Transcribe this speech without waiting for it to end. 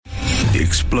The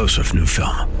explosive new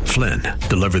film, Flynn,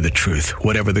 deliver the truth,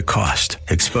 whatever the cost,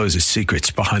 exposes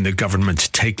secrets behind the government's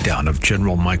takedown of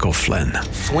General Michael Flynn.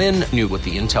 Flynn knew what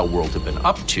the intel world had been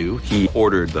up to. He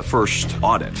ordered the first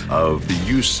audit of the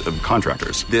use of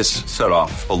contractors. This set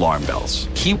off alarm bells.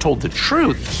 He told the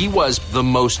truth. He was the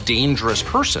most dangerous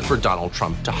person for Donald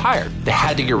Trump to hire. They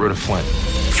had to get rid of Flynn.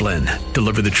 Flynn,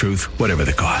 deliver the truth, whatever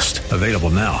the cost. Available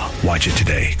now. Watch it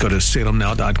today. Go to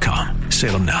salemnow.com.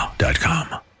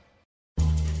 salemnow.com.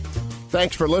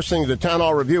 Thanks for listening to the Town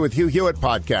Hall Review with Hugh Hewitt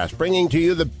podcast, bringing to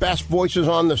you the best voices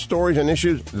on the stories and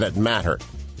issues that matter.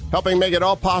 Helping make it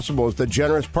all possible is the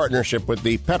generous partnership with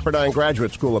the Pepperdine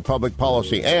Graduate School of Public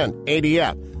Policy and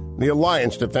ADF, the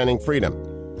Alliance Defending Freedom.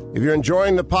 If you're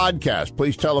enjoying the podcast,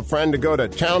 please tell a friend to go to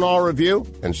Town Hall Review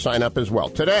and sign up as well.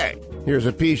 Today, here's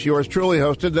a piece yours truly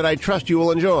hosted that I trust you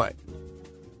will enjoy.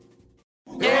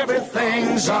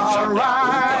 Everything's all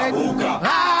right.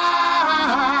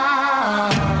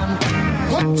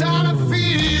 Hooked on a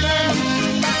feeling.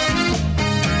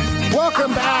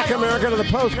 Welcome back, America, to the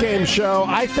postgame show.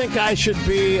 I think I should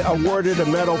be awarded a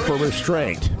medal for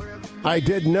restraint. I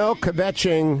did no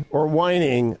kvetching or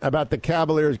whining about the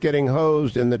Cavaliers getting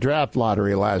hosed in the draft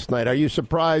lottery last night. Are you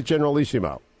surprised,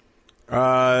 Generalissimo?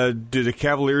 Do the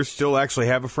Cavaliers still actually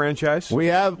have a franchise? We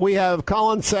have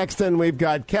Colin Sexton. We've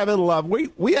got Kevin Love.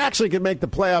 We actually could make the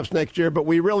playoffs next year, but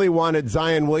we really wanted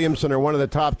Zion Williamson or one of the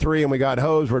top three, and we got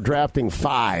hosed. We're drafting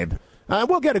 5.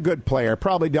 We'll get a good player,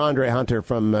 probably DeAndre Hunter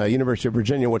from University of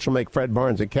Virginia, which will make Fred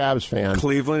Barnes a Cavs fan.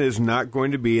 Cleveland is not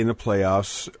going to be in the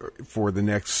playoffs for the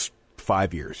next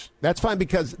 5 years. That's fine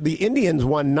because the Indians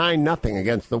won 9-0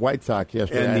 against the White Sox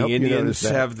yesterday. And the Indians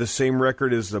have the same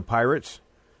record as the Pirates?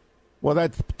 Well,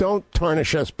 don't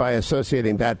tarnish us by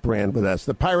associating that brand with us.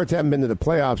 The Pirates haven't been to the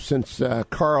playoffs since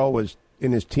Carl was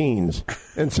in his teens.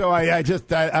 And so I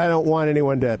don't want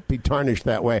anyone to be tarnished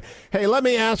that way. Hey, let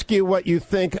me ask you what you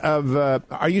think of,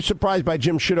 are you surprised by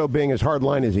Jim Sciutto being as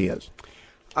hardline as he is?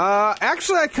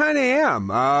 Actually, I kind of am.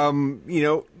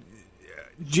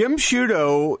 Jim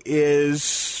Sciutto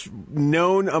is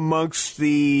known amongst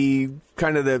the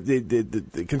kind of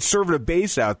the conservative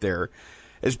base out there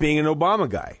as being an Obama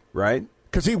guy, right?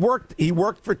 Because he worked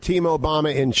for Team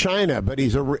Obama in China, but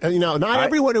he's not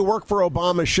everyone who worked for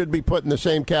Obama should be put in the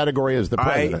same category as the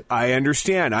president. I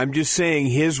understand. I'm just saying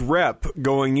his rep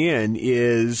going in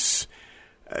is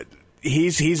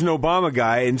he's an Obama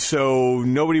guy, and so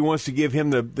nobody wants to give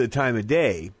him the time of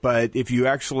day. But if you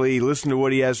actually listen to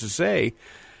what he has to say,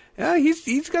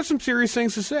 he's got some serious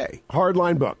things to say.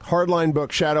 Hardline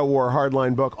book, Shadow War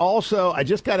Hardline book. Also, I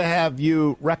just got to have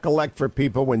you recollect for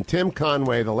people when Tim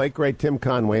Conway, the late great Tim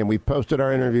Conway, and we posted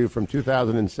our interview from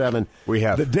 2007. We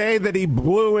have. The day that he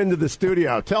blew into the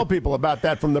studio. Tell people about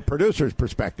that from the producer's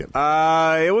perspective.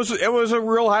 It was a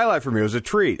real highlight for me. It was a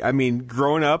treat. I mean,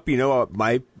 growing up,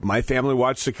 my family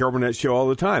watched the Carol Burnett show all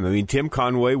the time. I mean, Tim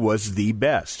Conway was the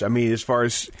best. I mean, as far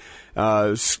as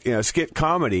skit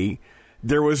comedy,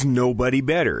 there was nobody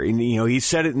better. And, he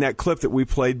said it in that clip that we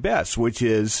played best, which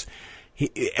is,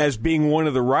 as being one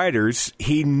of the writers,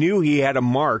 he knew he had a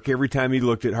mark every time he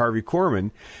looked at Harvey Korman.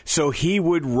 So he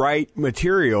would write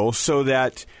material so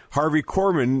that Harvey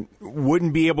Korman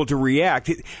wouldn't be able to react.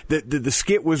 The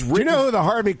skit was written. Do you know who the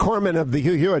Harvey Korman of the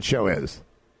Hugh Hewitt show is?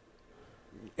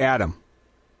 Adam.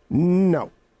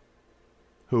 No.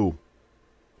 Who?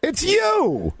 It's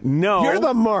you. No. You're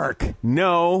the mark.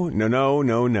 No.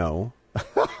 No.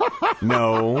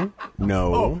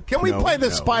 Oh, can we play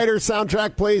the Spider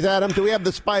soundtrack, please, Adam? Do we have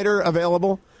the Spider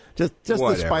available? Just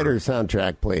the Spider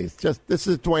soundtrack, please. This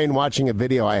is Duane watching a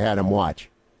video I had him watch.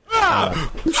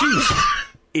 Jeez.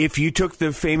 If you took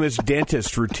the famous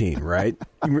dentist routine, right?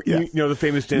 Yes. You know the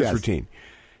famous dentist routine.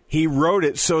 He wrote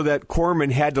it so that Corman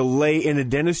had to lay in a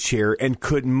dentist chair and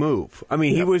couldn't move. I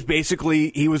mean, he was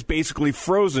basically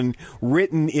frozen,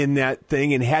 written in that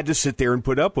thing, and had to sit there and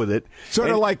put up with it. Sort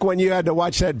of like when you had to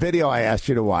watch that video I asked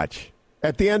you to watch,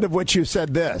 at the end of which you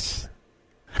said this.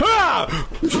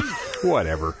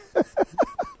 Whatever.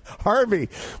 Harvey.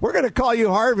 We're going to call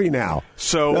you Harvey now.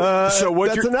 So that's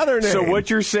another name. So what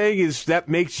you're saying is that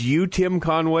makes you Tim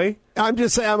Conway? I'm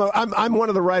just saying I'm one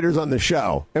of the writers on the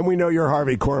show, and we know you're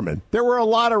Harvey Korman. There were a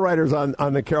lot of writers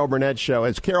on the Carol Burnett show,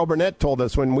 as Carol Burnett told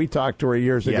us when we talked to her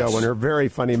years ago when her very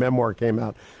funny memoir came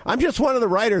out. I'm just one of the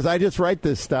writers. I just write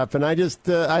this stuff, and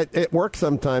it works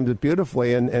sometimes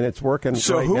beautifully, and it's working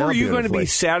so right now. So who are you going to be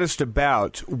saddest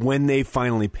about when they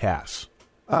finally pass?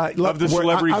 Of the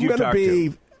celebrities you talked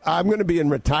to? I'm going to be in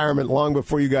retirement long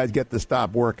before you guys get to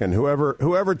stop working.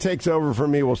 Whoever takes over for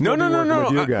me will still be working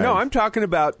with you guys. No, I'm talking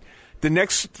about the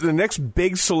next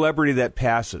big celebrity that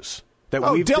passes.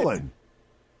 Dylan.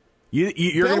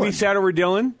 You're going to be sad over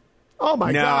Dylan? Oh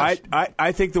my gosh!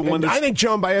 I think the one. I think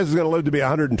Joan Baez is going to live to be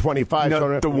 125. No, so I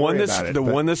don't have to worry about it,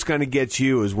 one that's going to get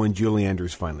you is when Julie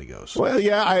Andrews finally goes. Well,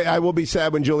 yeah, I will be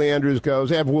sad when Julie Andrews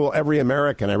goes. Will every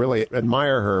American. I really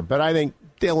admire her, but I think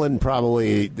Dylan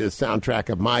probably the soundtrack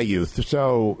of my youth.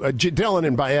 So Dylan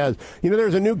and Baez.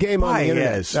 There's a new game on the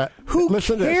internet. Who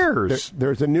cares?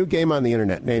 There's a new game on the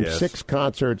internet named 6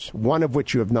 Concerts, one of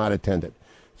which you have not attended.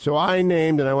 So I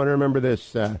named, and I want to remember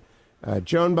this.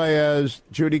 Joan Baez,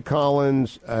 Judy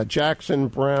Collins, Jackson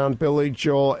Brown, Billy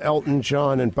Joel, Elton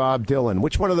John, and Bob Dylan.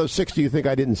 Which one of those 6 do you think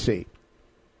I didn't see?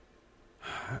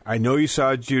 I know you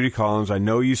saw Judy Collins. I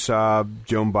know you saw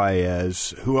Joan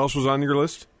Baez. Who else was on your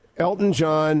list? Elton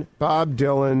John, Bob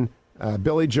Dylan,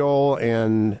 Billy Joel,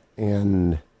 and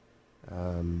I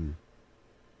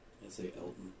say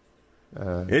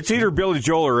Elton. It's either Billy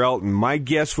Joel or Elton. My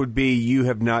guess would be you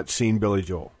have not seen Billy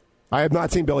Joel. I have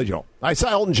not seen Billy Joel. I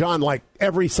saw Elton John like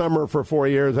every summer for 4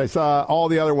 years. I saw all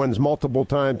the other ones multiple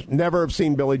times. Never have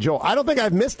seen Billy Joel. I don't think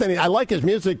I've missed any. I like his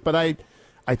music, but I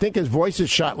think his voice is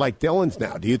shot like Dylan's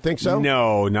now. Do you think so?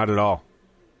 No, not at all.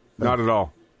 Not at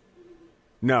all.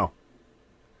 No.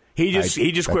 He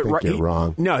just quit writing. You're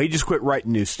wrong. No, he just quit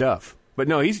writing new stuff. But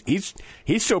no, he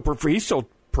still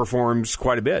performs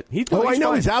quite a bit. I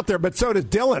know he's out there, but so does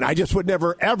Dylan. I just would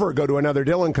never, ever go to another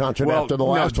Dylan concert after the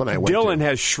last one I went to. Dylan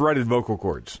has shredded vocal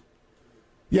cords.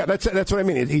 Yeah, that's what I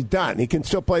mean. He's done. He can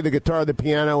still play the guitar, the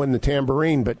piano, and the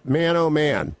tambourine, but man, oh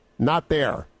man, not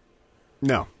there.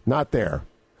 No. Not there.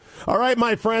 All right,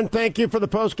 my friend, thank you for the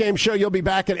post-game show. You'll be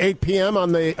back at 8 p.m.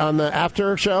 on the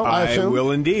after show, I assume? I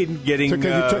will indeed. Because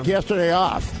you took yesterday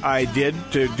off. I did,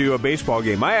 to do a baseball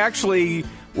game. I actually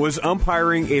was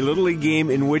umpiring a Little League game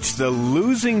in which the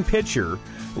losing pitcher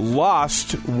lost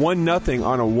 1-0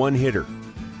 on a one-hitter.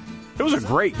 It was a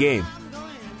great game.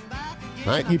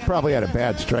 You probably had a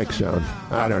bad strike zone.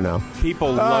 I don't know.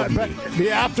 People love me. The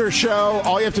after show,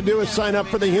 all you have to do is sign up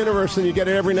for the Universe, and you get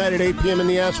it every night at 8 p.m. in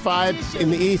the S5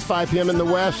 in the East, 5 p.m. in the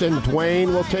West, and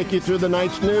Duane will take you through the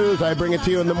night's news. I bring it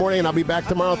to you in the morning, and I'll be back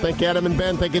tomorrow. Thank you, Adam and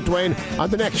Ben. Thank you, Duane, on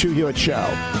the next Hugh Hewitt Show.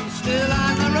 Still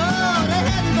on the road,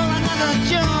 ahead for another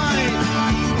joy.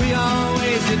 We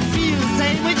always feel the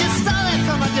same. We just saw it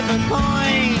from a different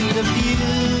point of view.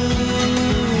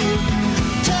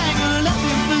 Tangled up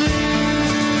in blue.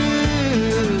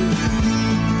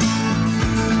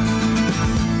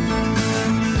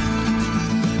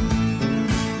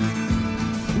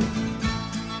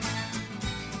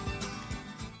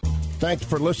 Thanks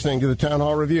for listening to the Town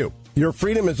Hall Review. Your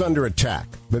freedom is under attack,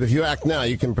 but if you act now,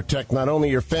 you can protect not only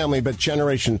your family, but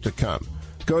generations to come.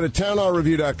 Go to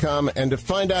townhallreview.com and to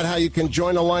find out how you can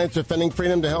join Alliance Defending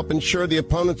Freedom to help ensure the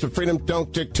opponents of freedom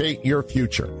don't dictate your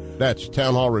future. That's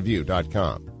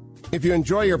townhallreview.com. If you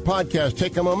enjoy your podcast,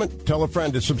 take a moment, tell a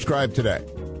friend to subscribe today.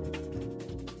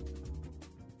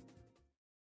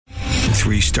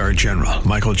 3-star General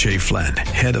Michael J. Flynn,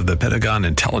 head of the Pentagon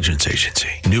Intelligence Agency,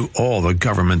 knew all the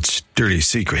government's dirty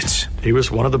secrets. He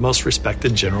was one of the most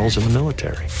respected generals in the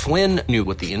military. Flynn knew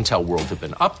what the intel world had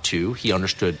been up to. He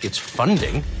understood its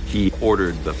funding. He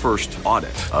ordered the first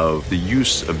audit of the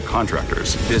use of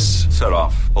contractors. This set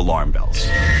off alarm bells.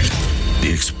 The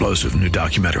explosive new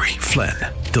documentary, Flynn,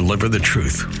 Deliver the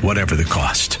Truth, Whatever the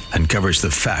Cost, uncovers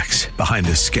the facts behind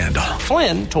this scandal.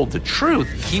 Flynn told the truth.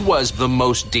 He was the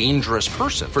most dangerous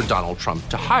person for Donald Trump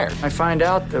to hire. I find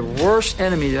out the worst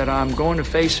enemy that I'm going to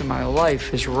face in my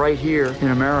life is right here in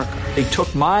America. They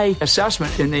took my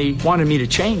assessment and they wanted me to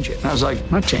change it. And I was like, I'm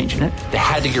not changing it. They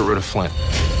had to get rid of Flynn.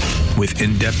 With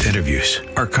in-depth interviews,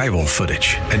 archival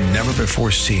footage, and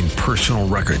never-before-seen personal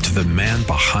records of the man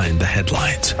behind the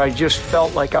headlines. I just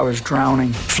felt like I was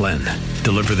drowning. Flynn,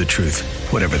 Deliver the Truth,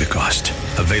 Whatever the Cost.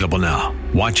 Available now.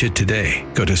 Watch it today.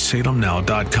 Go to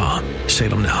salemnow.com.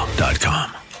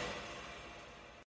 salemnow.com.